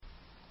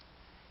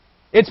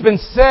It's been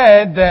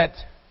said that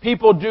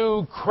people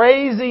do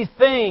crazy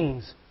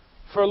things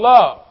for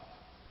love.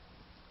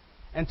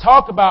 And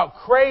talk about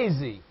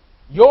crazy.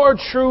 Your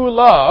true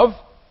love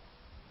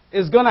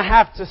is going to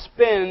have to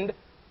spend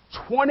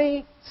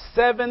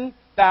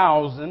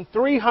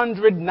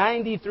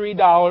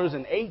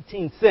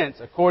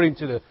 $27,393.18, according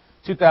to the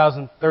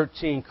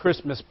 2013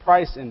 Christmas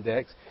Price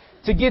Index,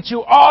 to get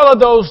you all of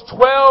those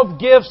 12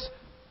 gifts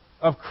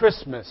of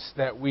Christmas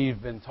that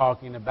we've been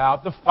talking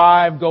about. The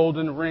 5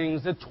 golden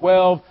rings, the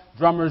 12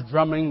 drummers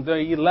drumming, the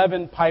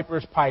 11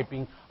 pipers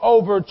piping,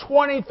 over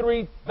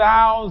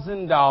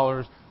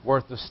 $23,000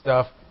 worth of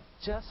stuff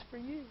just for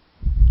you.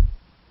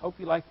 Hope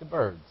you like the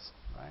birds,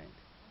 right?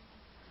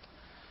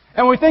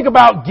 And when we think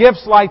about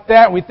gifts like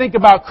that, we think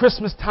about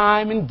Christmas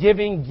time and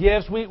giving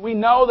gifts, we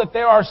know that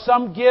there are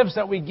some gifts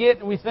that we get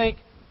and we think,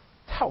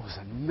 that was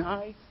a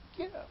nice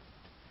gift.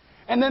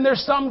 And then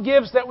there's some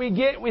gifts that we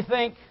get and we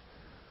think,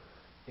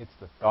 it's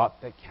the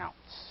thought that counts.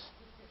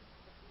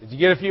 Did you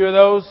get a few of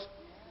those?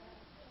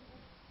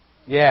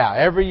 Yeah,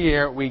 every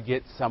year we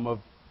get some of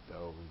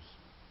those.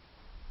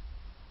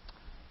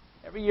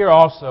 Every year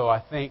also, I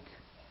think,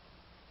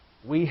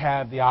 we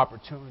have the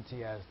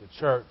opportunity as the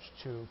church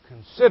to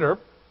consider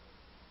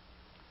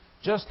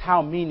just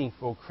how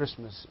meaningful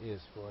Christmas is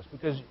for us.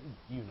 Because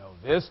you know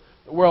this,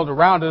 the world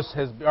around us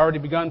has already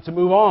begun to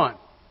move on.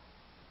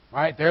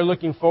 Right? They're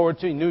looking forward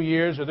to New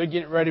Year's, or they're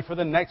getting ready for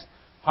the next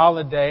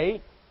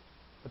holiday.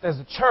 But as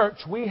a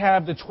church, we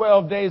have the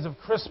 12 days of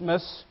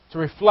Christmas to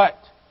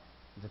reflect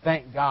and to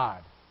thank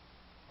God.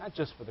 Not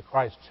just for the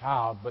Christ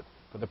child, but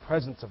for the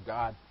presence of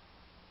God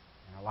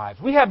in our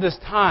lives. We have this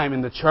time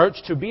in the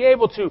church to be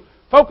able to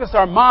focus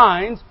our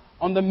minds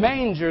on the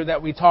manger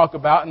that we talk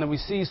about and that we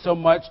see so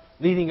much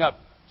leading up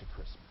to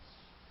Christmas.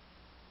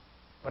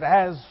 But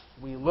as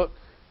we look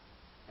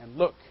and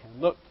look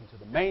and look into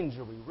the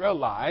manger, we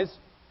realize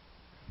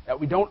that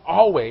we don't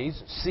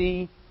always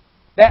see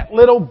that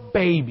little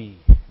baby,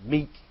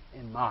 meek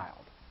and mild.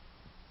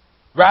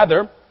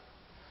 Rather,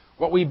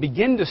 what we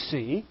begin to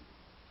see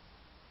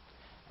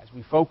as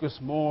we focus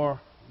more on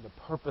the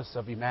purpose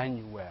of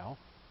Emmanuel,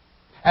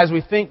 as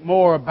we think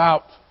more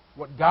about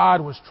what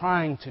God was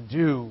trying to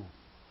do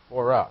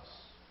for us,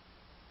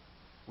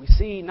 we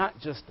see not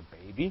just a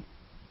baby,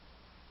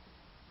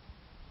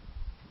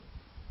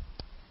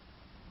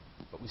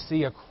 but we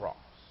see a cross.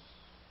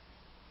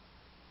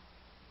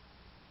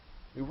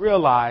 We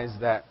realize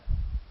that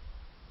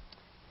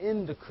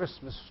in the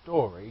Christmas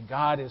story,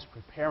 God is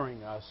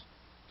preparing us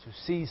to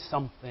see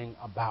something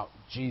about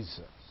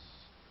Jesus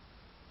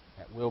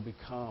that will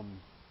become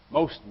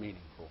most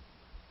meaningful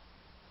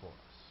for us.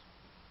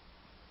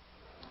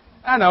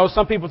 I know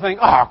some people think,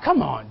 oh,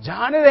 come on,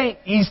 John, it ain't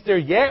Easter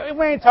yet.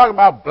 We ain't talking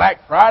about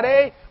Black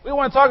Friday. We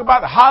want to talk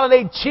about the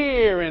holiday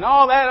cheer and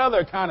all that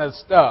other kind of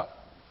stuff.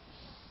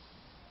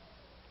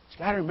 But you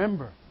got to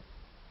remember,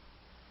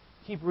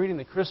 keep reading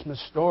the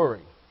Christmas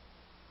story.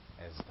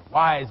 As the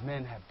wise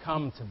men have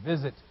come to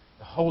visit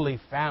the Holy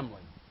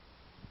Family,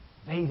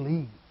 they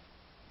leave.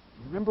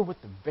 Remember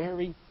what the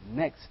very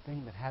next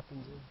thing that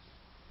happens is?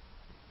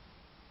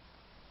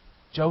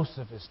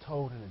 Joseph is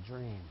told in a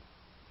dream,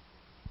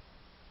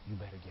 you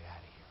better get out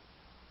of here.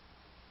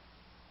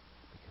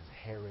 Because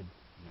Herod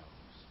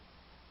knows.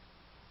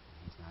 And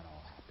he's not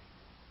all happy.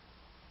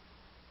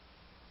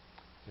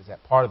 It's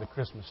that part of the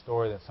Christmas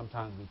story that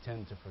sometimes we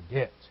tend to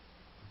forget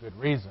for good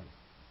reason.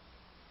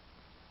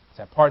 It's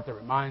that part that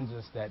reminds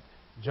us that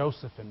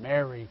Joseph and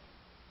Mary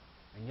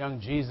and young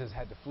Jesus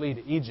had to flee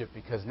to Egypt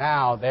because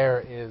now there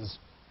is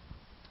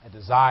a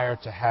desire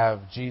to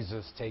have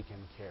Jesus taken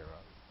care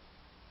of.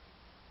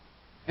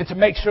 And to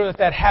make sure that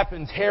that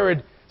happens,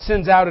 Herod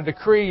sends out a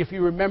decree, if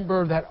you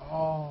remember, that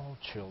all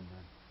children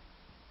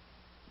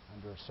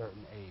under a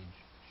certain age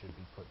should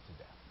be put to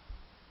death.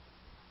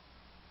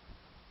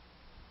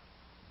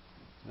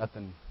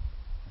 Nothing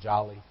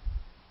jolly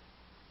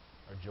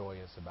or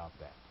joyous about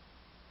that.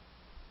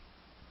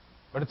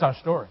 But it's our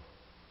story.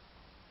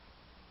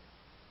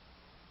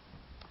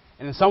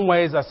 And in some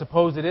ways, I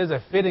suppose it is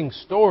a fitting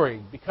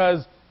story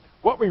because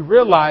what we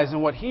realize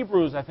and what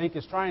Hebrews, I think,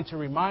 is trying to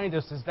remind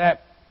us is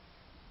that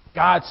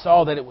God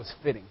saw that it was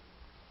fitting.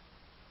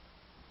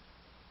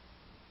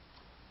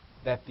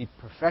 That the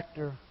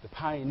perfecter, the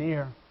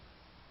pioneer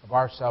of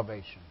our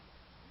salvation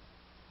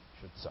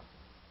should suffer.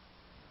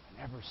 And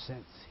ever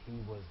since he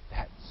was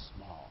that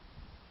small,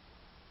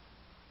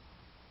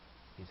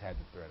 he's had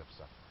the threat of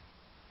suffering.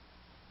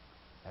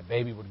 That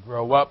baby would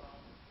grow up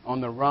on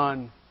the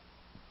run.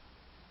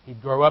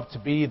 He'd grow up to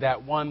be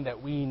that one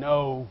that we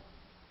know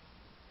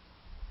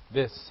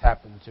this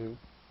happened to.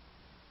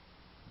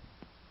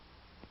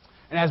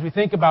 And as we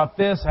think about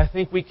this, I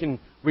think we can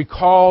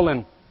recall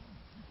and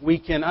we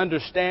can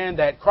understand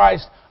that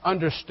Christ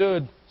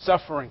understood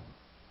suffering.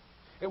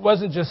 It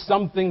wasn't just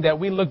something that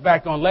we look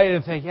back on later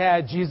and think,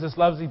 yeah, Jesus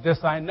loves me, this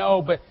I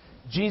know, but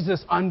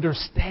Jesus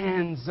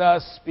understands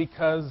us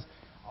because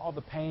all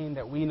the pain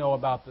that we know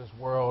about this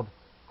world,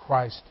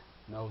 Christ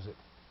knows it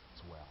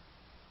as well.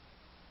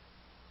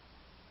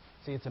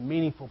 See, it's a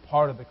meaningful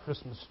part of the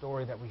Christmas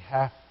story that we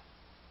have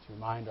to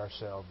remind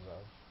ourselves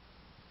of,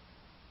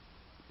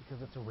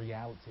 because it's a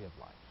reality of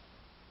life.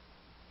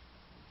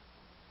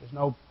 There's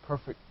no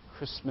perfect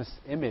Christmas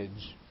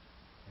image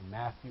in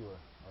Matthew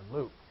or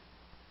Luke.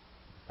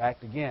 In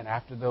fact, again,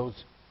 after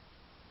those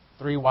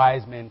 3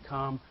 wise men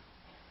come,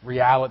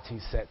 reality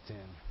sets in.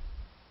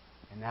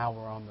 And now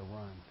we're on the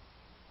run.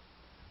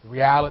 The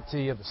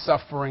reality of the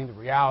suffering, the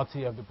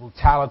reality of the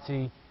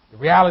brutality, the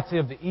reality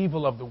of the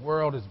evil of the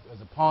world is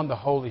upon the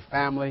Holy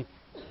Family.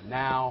 And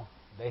now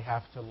they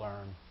have to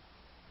learn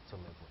to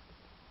live with it.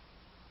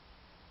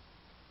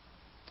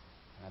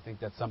 And I think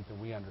that's something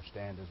we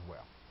understand as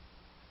well.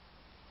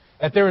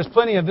 That there is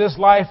plenty of this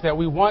life that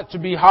we want to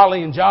be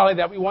holly and jolly,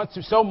 that we want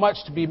to so much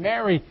to be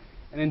merry.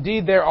 And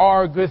indeed there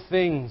are good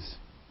things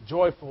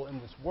joyful in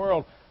this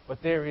world,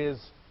 but there is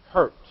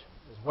hurt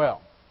as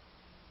well.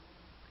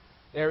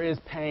 There is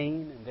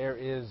pain and there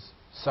is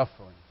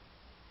suffering.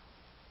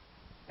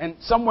 And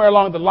somewhere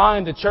along the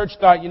line, the church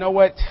thought, you know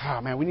what?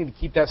 Oh, man, we need to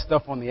keep that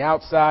stuff on the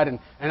outside, and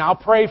I'll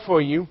pray for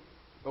you.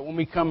 But when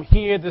we come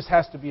here, this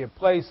has to be a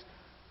place,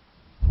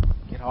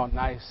 get all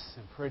nice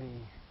and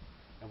pretty,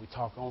 and we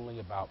talk only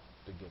about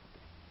the good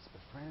things.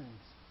 But friends,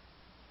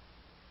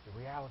 the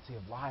reality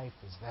of life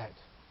is that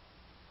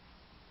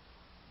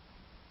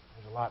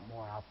there's a lot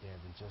more out there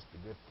than just the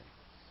good things.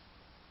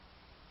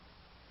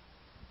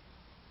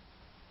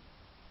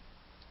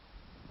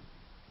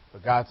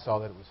 But God saw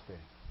that it was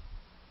fitting.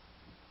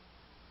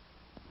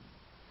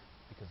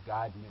 Because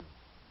God knew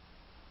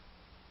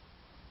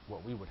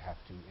what we would have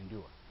to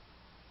endure.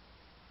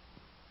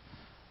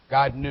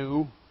 God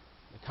knew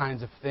the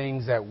kinds of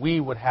things that we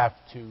would have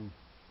to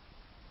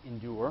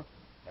endure,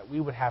 that we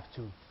would have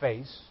to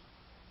face.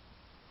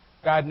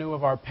 God knew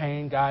of our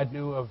pain. God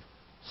knew of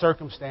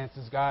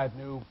circumstances. God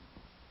knew of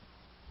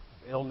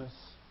illness.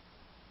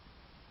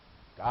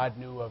 God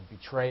knew of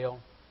betrayal.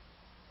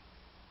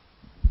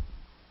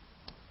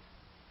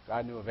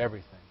 God knew of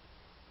everything.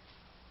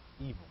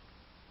 Evil.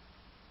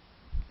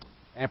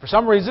 And for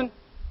some reason,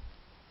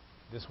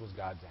 this was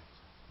God's answer.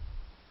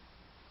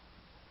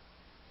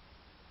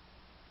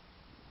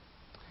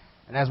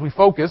 And as we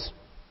focus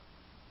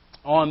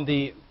on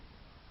the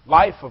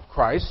life of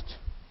Christ,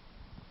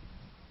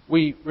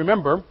 we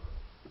remember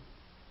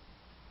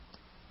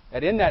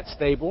that in that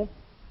stable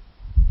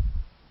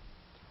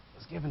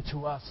was given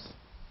to us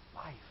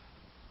life.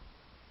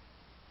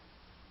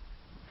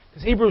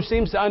 Because Hebrews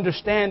seems to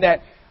understand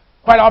that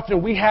quite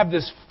often we have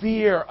this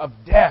fear of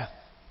death.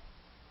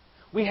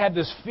 We have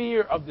this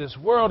fear of this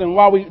world, and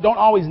while we don't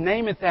always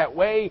name it that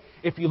way,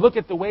 if you look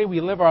at the way we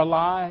live our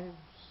lives,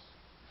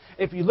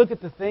 if you look at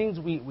the things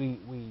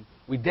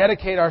we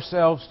dedicate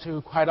ourselves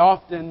to, quite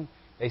often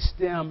they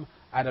stem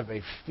out of a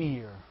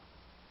fear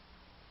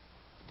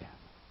of death.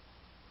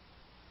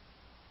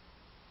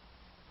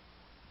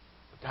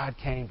 But God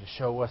came to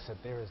show us that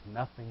there is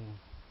nothing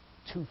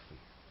to fear.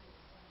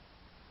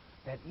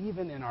 That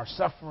even in our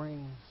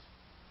sufferings,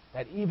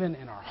 that even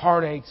in our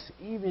heartaches,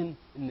 even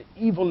in the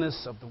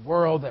evilness of the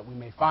world that we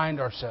may find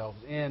ourselves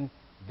in,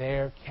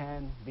 there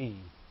can be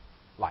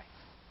life.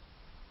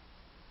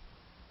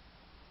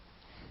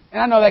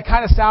 And I know that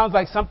kind of sounds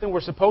like something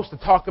we're supposed to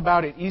talk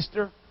about at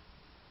Easter,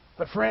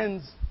 but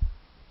friends,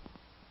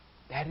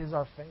 that is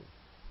our faith.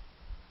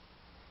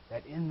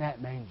 That in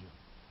that manger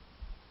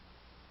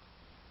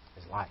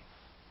is life.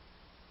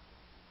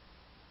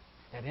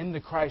 That in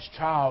the Christ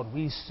child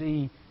we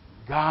see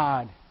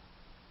God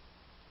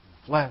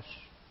flesh.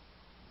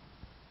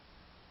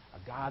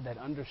 A God that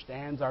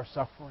understands our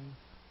suffering,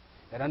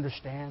 that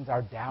understands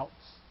our doubts,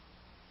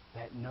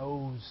 that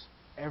knows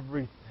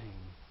everything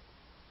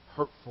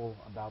hurtful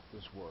about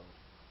this world.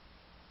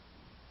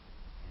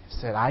 And it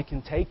said, I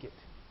can take it,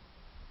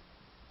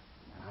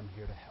 and I'm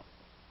here to help.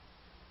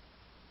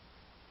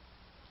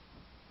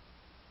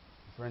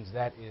 Friends,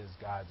 that is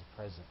God's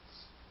presence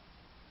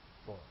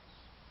for us.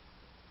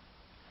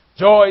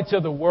 Joy to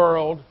the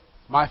world,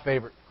 my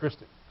favorite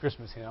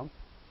Christmas hymn.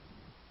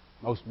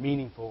 Most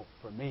meaningful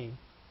for me.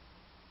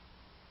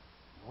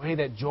 The way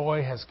that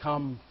joy has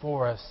come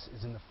for us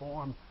is in the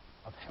form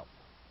of help.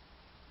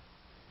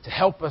 To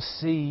help us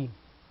see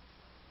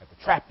that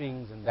the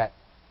trappings and that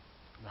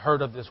the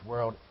hurt of this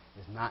world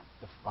is not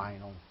the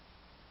final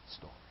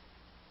story.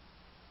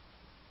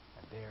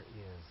 That there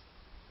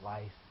is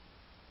life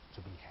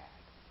to be had.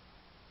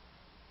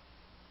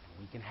 And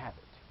we can have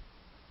it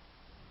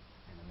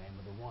in the name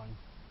of the one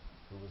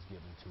who was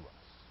given to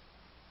us.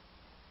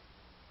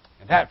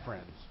 And that,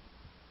 friends,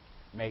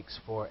 makes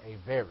for a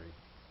very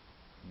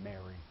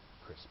Merry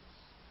Christmas.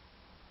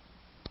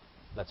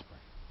 Let's pray.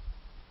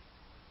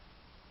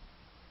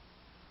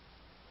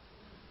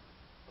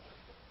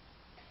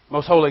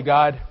 Most holy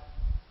God,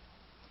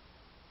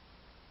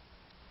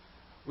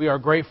 we are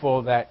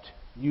grateful that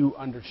you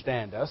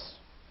understand us.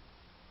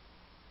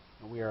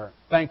 And we are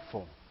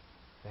thankful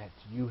that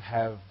you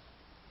have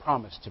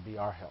promised to be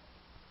our help.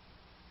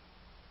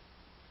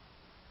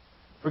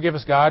 Forgive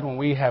us, God, when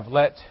we have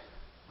let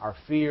our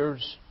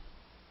fears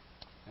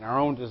and our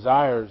own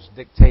desires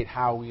dictate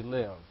how we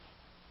live.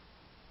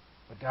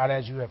 But God,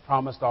 as you have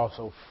promised,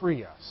 also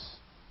free us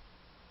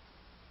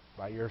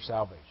by your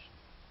salvation.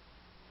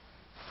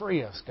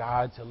 Free us,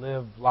 God, to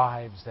live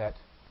lives that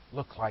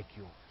look like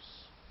yours.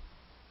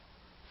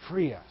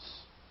 Free us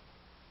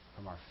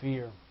from our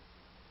fear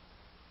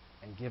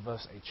and give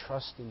us a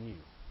trust in you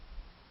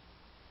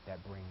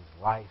that brings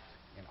life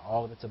in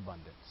all of its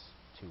abundance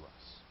to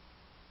us.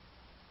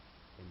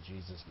 In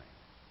Jesus' name.